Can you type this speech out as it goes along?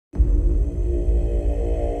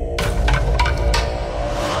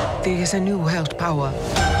There is a new world power.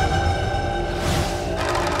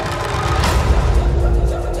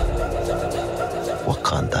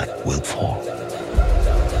 Wakanda will fall.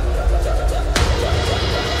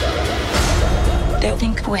 They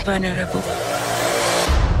think we're vulnerable.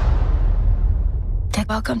 They're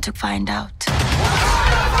welcome to find out.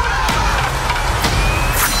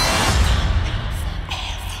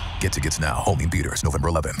 Get tickets now. Only in theaters November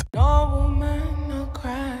 11th. No woman, no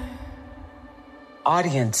cry.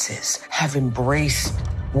 Audiences have embraced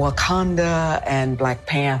Wakanda and Black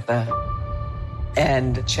Panther.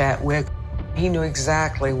 And Chadwick, he knew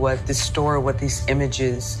exactly what this story, what these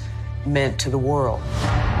images meant to the world.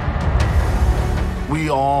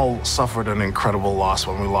 We all suffered an incredible loss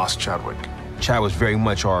when we lost Chadwick. Chad was very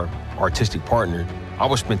much our artistic partner. I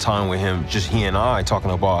would spend time with him, just he and I,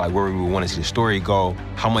 talking about like, where we would want to see the story go,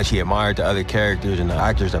 how much he admired the other characters and the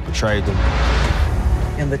actors that portrayed them.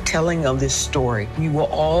 In the telling of this story, we were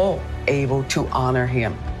all able to honor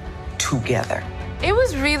him together. It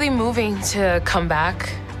was really moving to come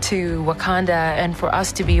back to Wakanda and for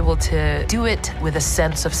us to be able to do it with a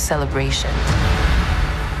sense of celebration.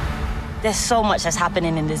 There's so much that's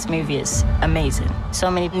happening in this movie. It's amazing.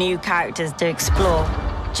 So many new characters to explore.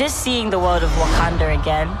 Just seeing the world of Wakanda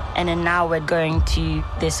again, and then now we're going to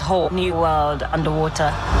this whole new world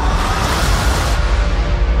underwater.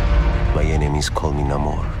 My enemies call me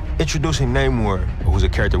Namor. Introducing Namor, who's a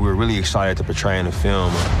character we were really excited to portray in the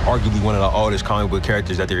film, arguably one of the oldest comic book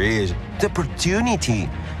characters that there is. The opportunity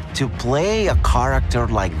to play a character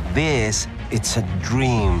like this, it's a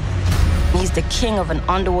dream. He's the king of an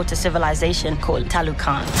underwater civilization called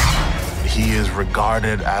Talokan. He is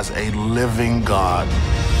regarded as a living god.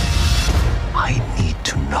 I need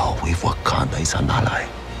to know if Wakanda is an ally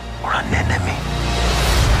or an enemy.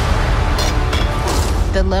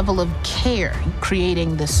 The level of care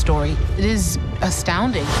creating this story, it is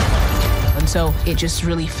astounding. And so it just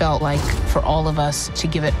really felt like for all of us to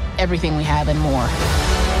give it everything we have and more.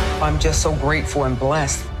 I'm just so grateful and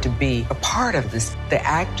blessed to be a part of this. The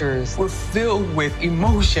actors were filled with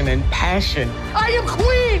emotion and passion. I am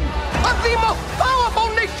queen of the most powerful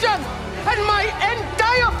nation, and my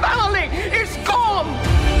entire family is gone.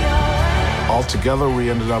 Altogether,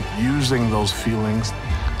 we ended up using those feelings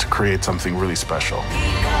to create something really special.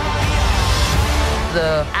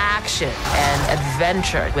 The action and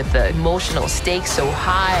adventure with the emotional stakes so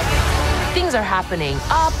high. Things are happening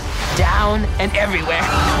up, down, and everywhere.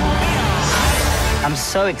 I'm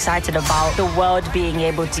so excited about the world being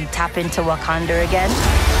able to tap into Wakanda again.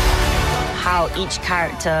 How each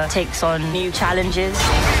character takes on new challenges.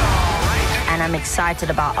 And I'm excited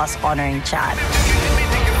about us honoring Chad.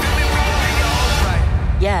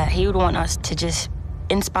 Yeah, he would want us to just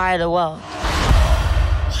inspire the world.